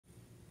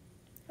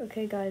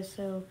Okay, guys,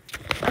 so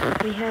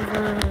we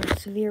have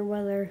severe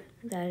weather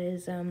that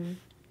is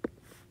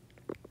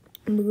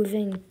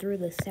moving through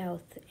the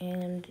south,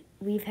 and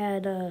we've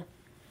had a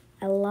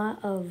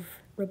lot of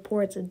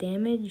reports of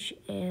damage,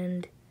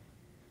 and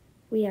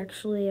we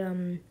actually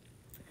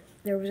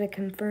there was a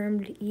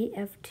confirmed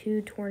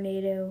EF2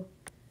 tornado,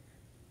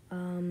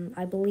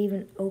 I believe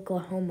in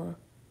Oklahoma,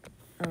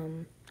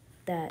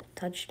 that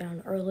touched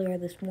down earlier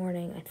this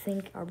morning, I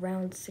think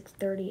around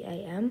 6:30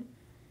 a.m.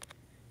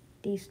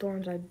 These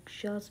storms are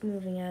just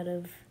moving out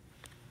of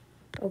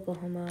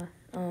Oklahoma,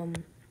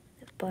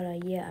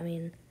 but yeah, I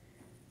mean,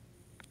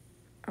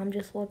 I'm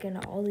just looking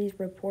at all these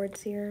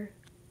reports here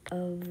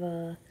of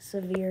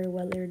severe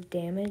weather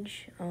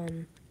damage,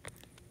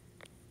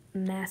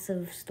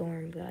 massive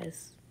storm,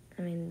 guys.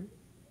 I mean,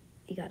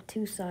 you got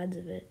two sides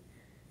of it.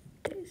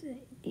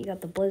 You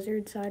got the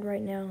blizzard side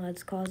right now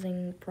that's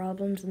causing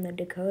problems in the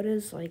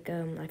Dakotas, like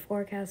I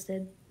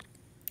forecasted.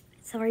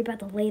 Sorry about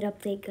the late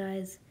update,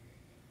 guys.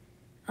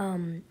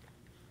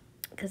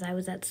 Because I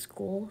was at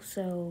school,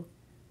 so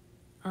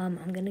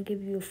I'm gonna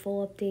give you a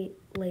full update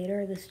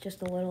later. This is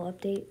just a little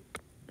update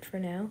for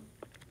now.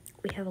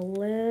 We have a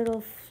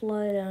little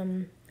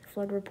flood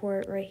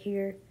report right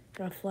here.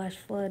 Got a flash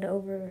flood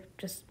over,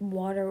 just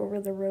water over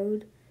the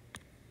road.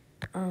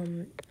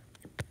 A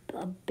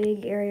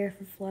big area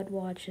for flood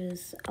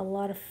watches. A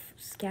lot of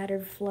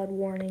scattered flood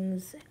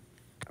warnings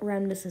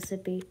around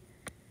Mississippi.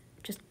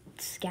 Just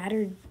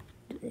scattered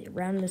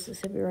around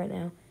Mississippi right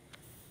now.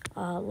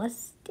 I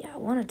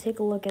want to take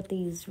a look at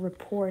these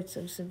reports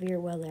of severe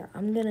weather.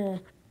 I'm gonna,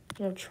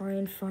 try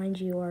and find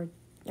you our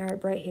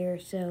right here.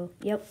 So,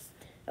 yep,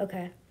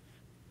 okay.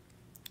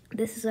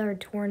 This is our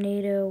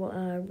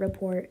tornado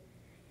report.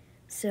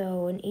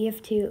 So, an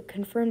EF2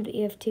 confirmed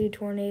EF2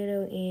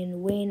 tornado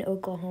in Wayne,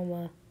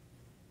 Oklahoma.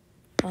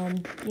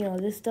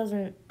 This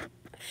doesn't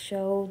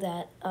show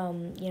that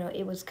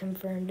it was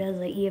confirmed as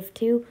a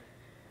EF2,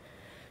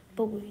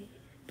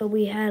 but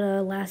we had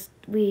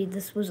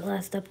this was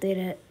last update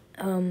at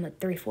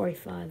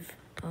 3:45.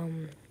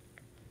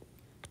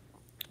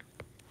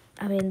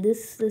 I mean,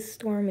 this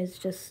storm is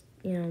just,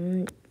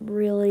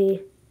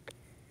 really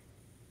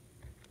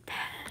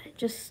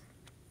just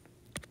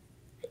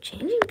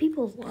changing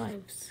people's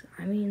lives.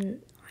 I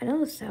mean, I know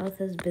the South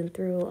has been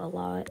through a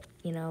lot,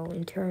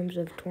 in terms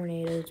of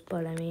tornadoes,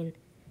 but I mean,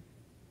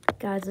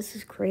 guys, this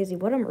is crazy.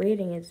 What I'm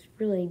reading is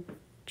really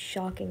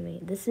shocking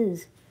me.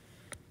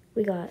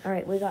 We got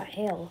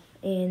hail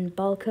in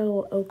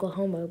Balco,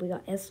 Oklahoma. We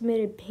got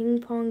estimated ping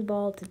pong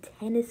ball to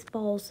tennis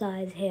ball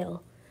size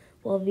hail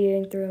while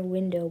viewing through a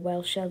window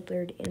while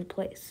sheltered in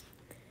place.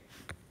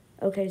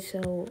 Okay,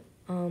 so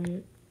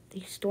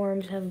these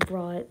storms have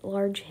brought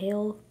large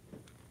hail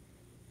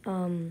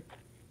to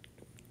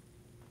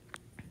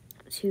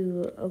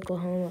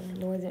Oklahoma,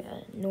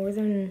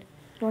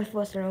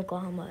 northwestern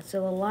Oklahoma.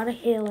 So a lot of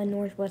hail in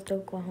northwest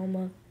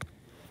Oklahoma,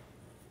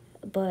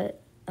 but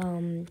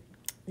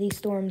these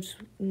storms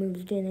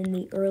moved in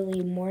the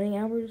early morning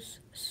hours,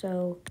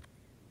 so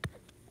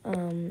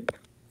I'm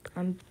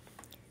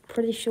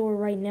pretty sure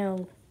right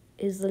now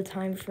is the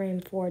time frame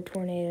for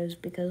tornadoes,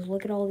 because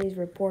look at all these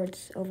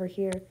reports over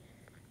here.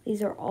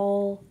 These are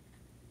all,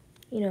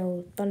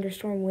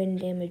 thunderstorm wind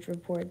damage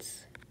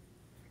reports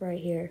right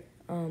here.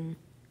 And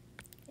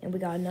we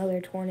got another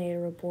tornado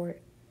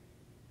report.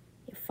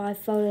 5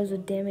 photos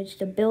of damage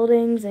to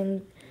buildings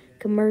and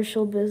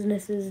commercial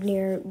businesses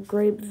near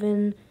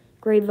Grapevine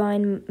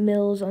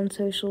Mills on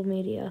social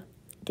media.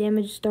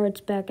 Damage starts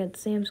back at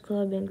Sam's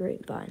Club in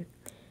Grapevine.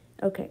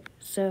 Okay,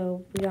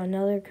 so we got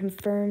another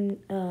confirmed,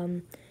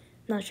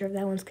 not sure if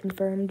that one's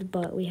confirmed,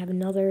 but we have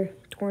another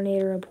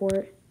tornado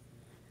report.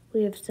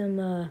 We have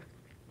some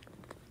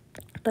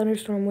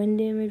thunderstorm wind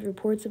damage,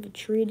 reports of a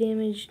tree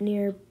damage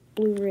near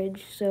Blue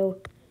Ridge. So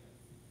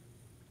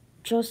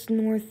just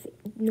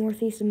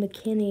northeast of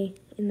McKinney,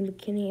 in the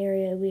McKinney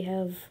area, we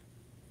have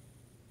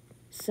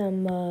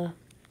some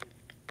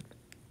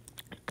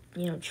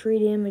tree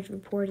damage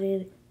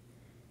reported.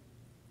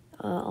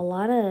 A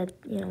lot of,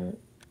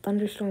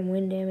 thunderstorm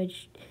wind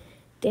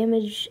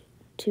damage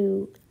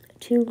to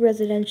 2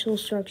 residential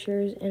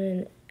structures and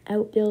an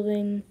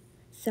outbuilding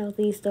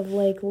southeast of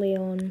Lake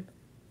Leon.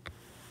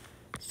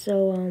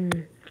 So,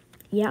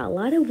 yeah, a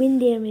lot of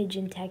wind damage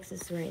in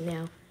Texas right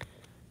now.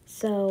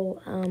 So,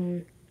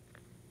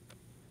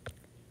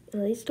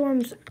 these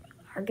storms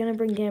are going to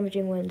bring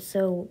damaging winds.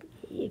 So,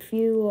 if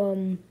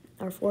you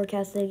are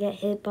forecasted to get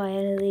hit by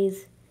any of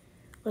these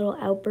little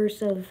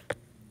outbursts of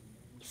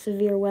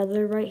severe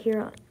weather right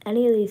here,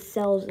 any of these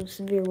cells of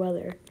severe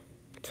weather,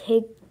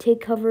 take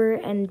cover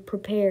and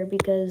prepare,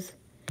 because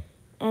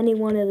any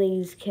one of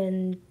these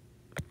can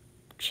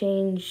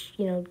change,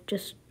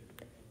 just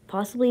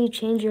possibly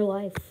change your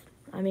life.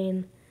 I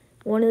mean,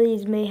 one of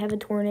these may have a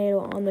tornado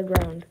on the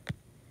ground,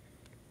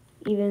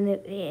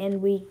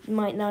 and we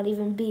might not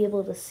even be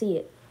able to see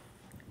it.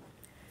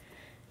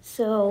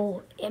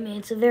 So, I mean,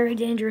 it's a very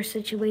dangerous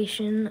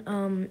situation.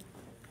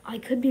 I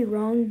could be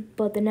wrong,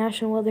 but the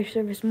National Weather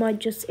Service might have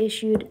just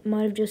issued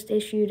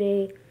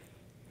a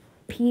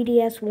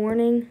PDS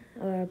warning,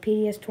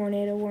 PDS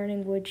tornado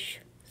warning, which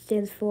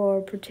stands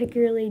for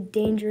particularly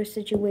dangerous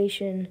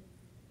situation,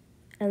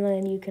 and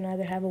then you can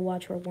either have a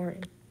watch or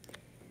warning.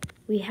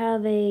 We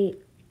have we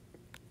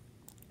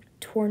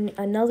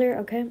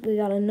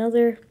got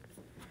another.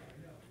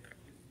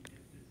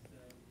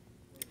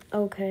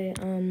 Okay,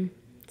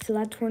 so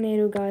that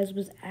tornado, guys,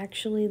 was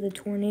actually the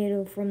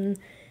tornado from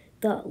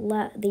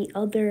the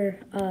other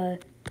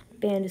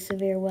band of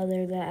severe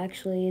weather that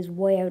actually is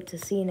way out to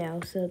sea now.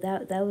 So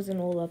that was an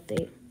old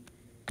update.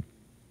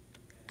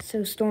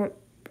 So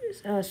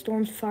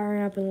storms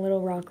firing up in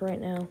Little Rock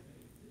right now.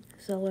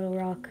 So Little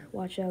Rock,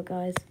 watch out,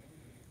 guys.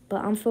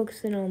 But I'm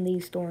focusing on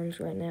these storms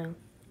right now.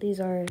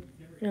 These are,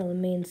 the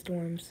main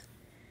storms.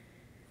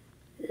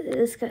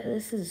 This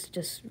is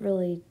just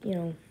really,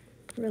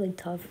 really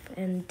tough.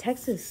 And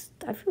Texas,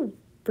 I feel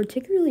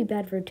particularly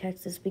bad for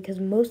Texas because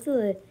most of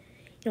the,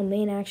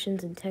 main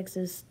actions in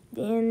Texas,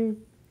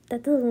 and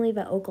that doesn't leave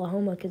out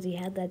Oklahoma because he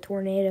had that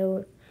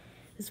tornado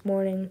this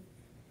morning.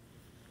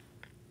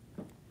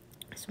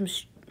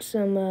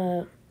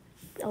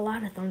 A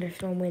lot of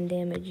thunderstorm wind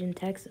damage in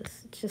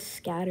Texas. It's just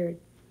scattered.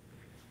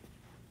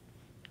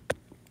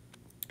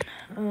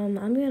 I'm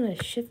gonna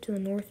shift to the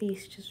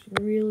northeast just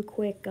real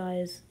quick,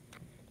 guys.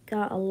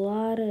 Got a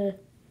lot of,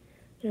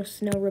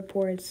 snow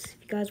reports. If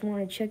you guys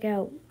want to check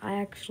out, I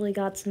actually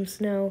got some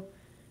snow.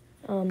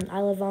 I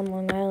live on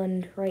Long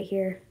Island right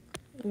here,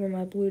 where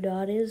my blue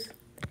dot is.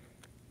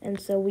 And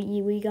so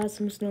we got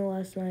some snow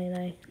last night, and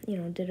I,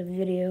 did a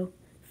video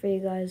for you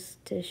guys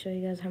to show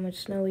you guys how much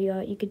snow we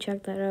got. You could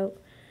check that out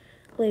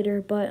later,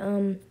 but,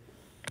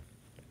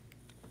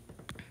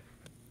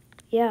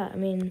 yeah, I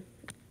mean,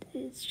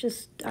 it's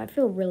just, I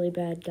feel really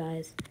bad,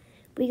 guys.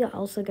 We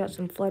also got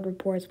some flood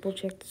reports. We'll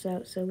check this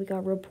out. So we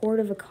got report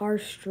of a car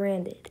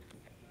stranded.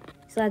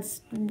 So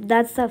that's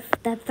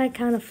that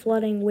kind of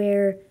flooding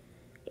where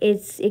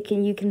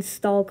you can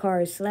stall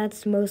cars. So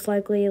that's most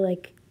likely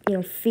like,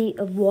 feet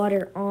of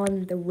water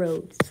on the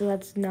road. So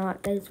that's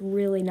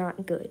really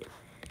not good.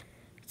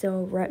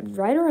 So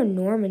right around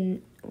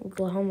Norman,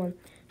 Oklahoma,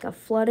 got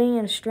flooding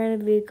and a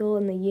stranded vehicle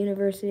in the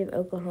University of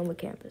Oklahoma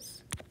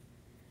campus.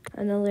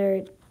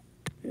 Another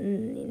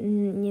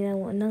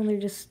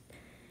just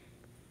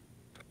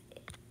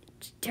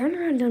turn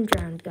around, don't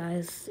drown,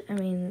 guys. I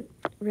mean,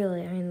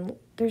 really,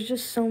 there's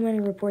just so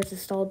many reports of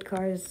stalled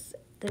cars.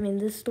 I mean,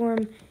 this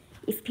storm,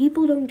 if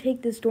people don't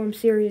take this storm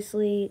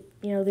seriously,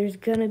 it's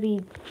gonna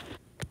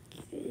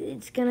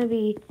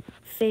be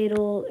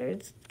fatal, or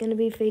it's gonna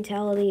be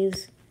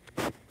fatalities.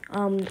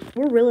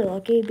 We're really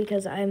lucky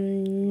because I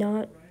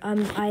don't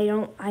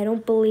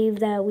believe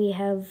that we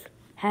have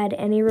had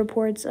any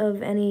reports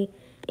of any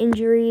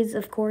injuries.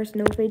 Of course,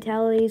 no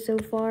fatalities so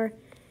far,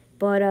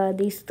 but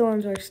these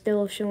storms are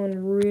still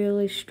showing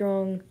really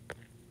strong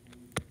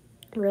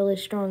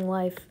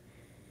life.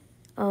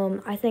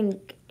 I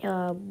think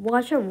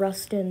watch out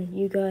Ruston,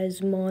 you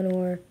guys,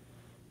 Monor,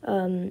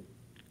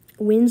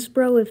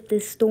 Winnsboro. If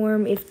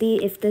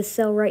this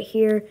cell right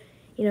here,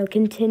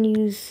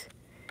 continues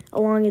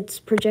along its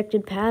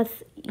projected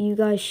path, you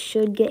guys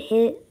should get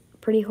hit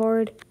pretty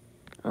hard.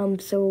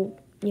 So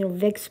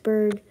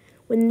Vicksburg.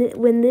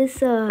 When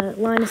this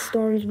line of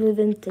storms move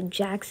into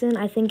Jackson,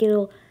 I think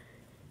it'll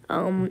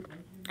I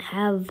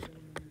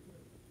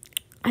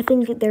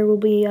think there will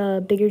be a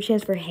bigger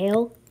chance for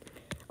hail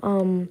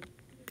and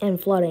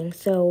flooding.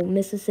 So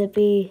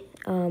Mississippi,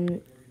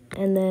 and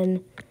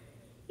then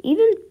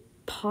even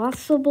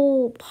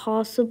possible,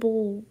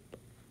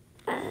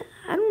 I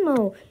don't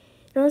know.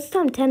 This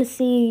time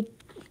Tennessee,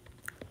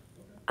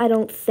 I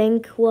don't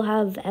think we'll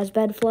have as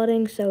bad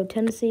flooding. So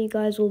Tennessee, you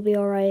guys, will be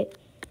all right.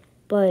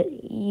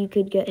 But you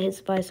could get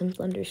hit by some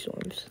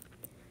thunderstorms.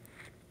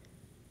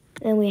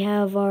 And we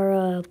have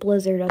our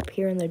blizzard up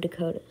here in the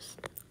Dakotas.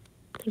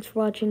 Thanks for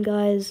watching,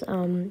 guys.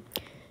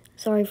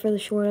 Sorry for the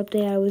short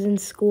update. I was in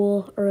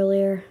school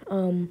earlier.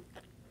 I'll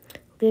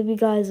give you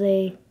guys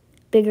a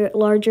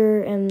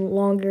larger and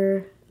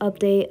longer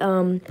update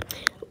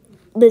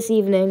this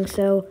evening.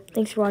 So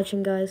thanks for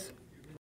watching, guys.